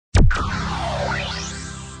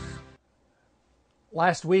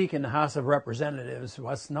Last week in the House of Representatives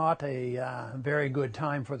was not a very good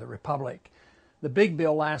time for the Republic. The big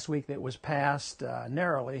bill last week that was passed,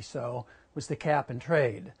 narrowly so, was the cap and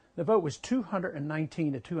trade. The vote was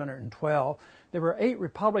 219 to 212. There were 8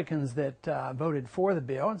 Republicans that voted for the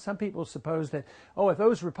bill, and some people suppose that, if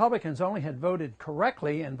those Republicans only had voted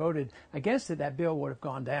correctly and voted against it, that bill would have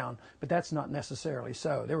gone down. But that's not necessarily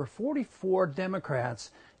so. There were 44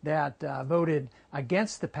 Democrats that voted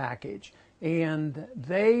against the package, and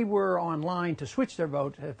they were online to switch their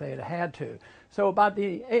vote if they had to. So about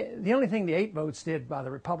the only thing the 8 votes did by the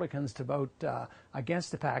Republicans to vote against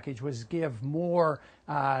the package was give more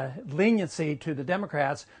leniency to the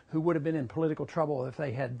Democrats who would have been in political trouble if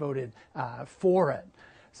they had voted for it.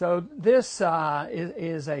 So this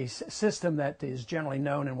is a system that is generally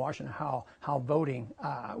known in Washington how voting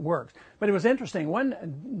works. But it was interesting.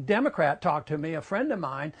 One Democrat talked to me, a friend of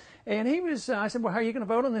mine, and I said, well, how are you going to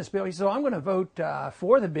vote on this bill? He said, I'm going to vote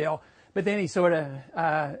for the bill. But then he sort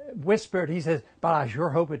of whispered, he says, but I sure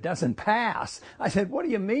hope it doesn't pass. I said, what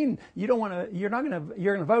do you mean? You're going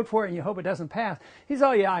to vote for it and you hope it doesn't pass? He said,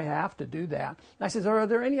 oh yeah, I have to do that. I said, are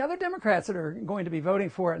there any other Democrats that are going to be voting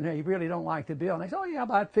for it and they really don't like the bill? And they said, oh yeah,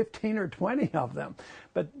 about 15 or 20 of them.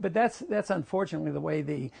 But that's unfortunately the way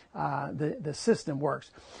the system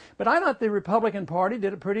works. But I thought the Republican Party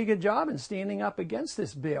did a pretty good job in standing up against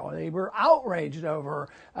this bill. They were outraged over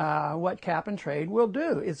what cap and trade will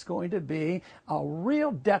do. It's going to be a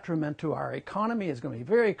real detriment to our economy. It's going to be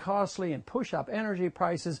very costly and push up energy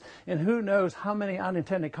prices, and who knows how many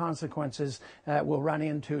unintended consequences we'll run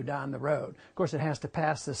into down the road. Of course, it has to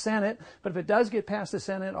pass the Senate, but if it does get past the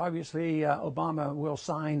Senate, obviously Obama will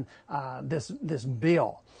sign this bill.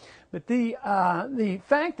 But the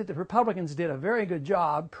fact that the Republicans did a very good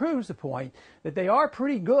job proves the point that they are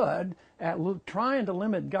pretty good at trying to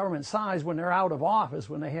limit government size when they're out of office,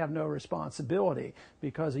 when they have no responsibility.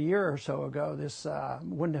 Because a year or so ago, this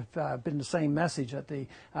wouldn't have been the same message that the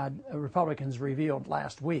Republicans revealed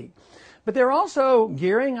last week. But they're also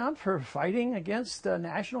gearing up for fighting against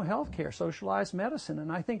national health care, socialized medicine,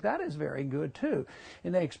 and I think that is very good too.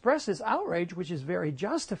 And they express this outrage, which is very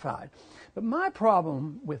justified. But my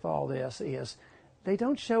problem with all this is they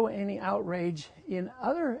don't show any outrage in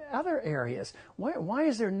other areas. Why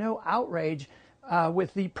is there no outrage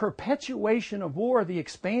with the perpetuation of war, the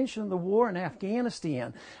expansion of the war in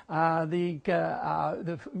Afghanistan,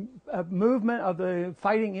 the movement of the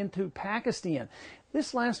fighting into Pakistan?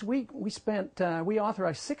 This last week we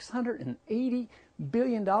authorized $680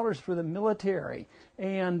 billion for the military,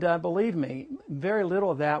 and believe me, very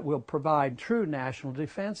little of that will provide true national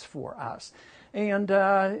defense for us. And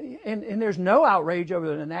there's no outrage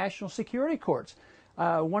over the national security courts.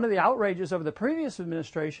 One of the outrages over the previous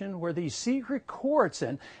administration were these secret courts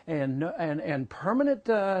and permanent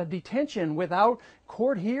detention without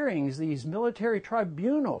court hearings, these military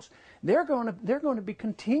tribunals. They're going to be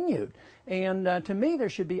continued, and to me there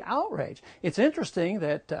should be outrage. It's interesting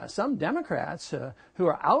that some Democrats who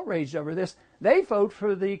are outraged over this, they vote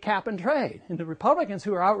for the cap and trade, and the Republicans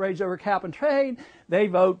who are outraged over cap and trade, they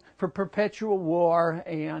vote for perpetual war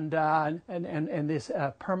and this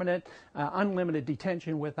permanent unlimited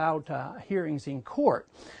detention without hearings in court.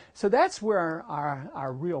 So that's where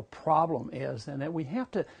our real problem is, and that we have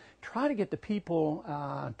to try to get the people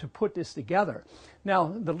to put this together.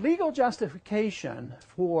 Now, the legal justification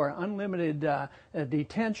for unlimited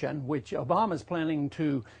detention, which Obama is planning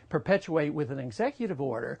to perpetuate with an executive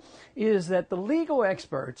order, is that the legal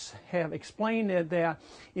experts have explained that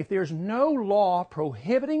if there's no law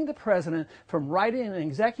prohibiting the president from writing an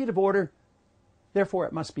executive order, therefore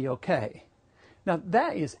it must be okay. Now,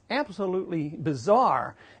 that is absolutely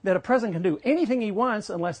bizarre that a president can do anything he wants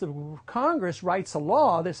unless the Congress writes a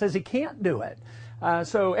law that says he can't do it.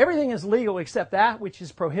 So everything is legal except that which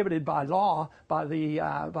is prohibited by law by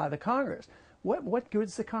the Congress. What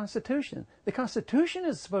good's the Constitution? The Constitution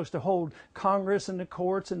is supposed to hold Congress and the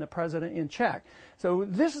courts and the president in check. So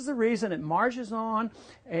this is the reason it marches on,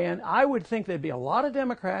 and I would think there'd be a lot of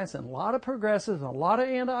Democrats and a lot of progressives and a lot of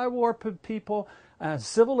anti-war people,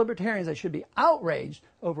 civil libertarians that should be outraged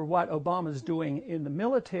over what Obama's doing in the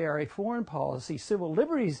military, foreign policy, civil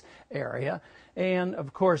liberties area. And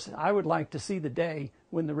of course, I would like to see the day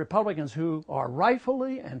when the Republicans, who are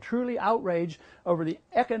rightfully and truly outraged over the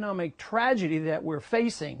economic tragedy that we're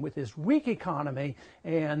facing with this weak economy,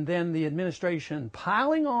 and then the administration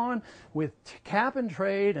piling on with cap and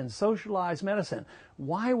trade and socialized medicine,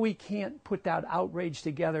 why we can't put that outrage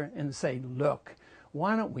together and say, look,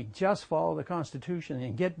 Why don't we just follow the Constitution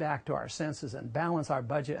and get back to our senses and balance our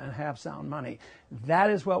budget and have sound money? That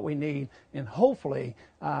is what we need, and hopefully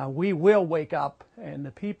we will wake up, and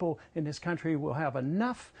the people in this country will have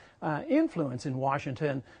enough influence in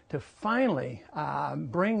Washington to finally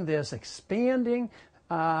bring this expanding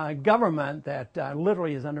government that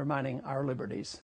literally is undermining our liberties.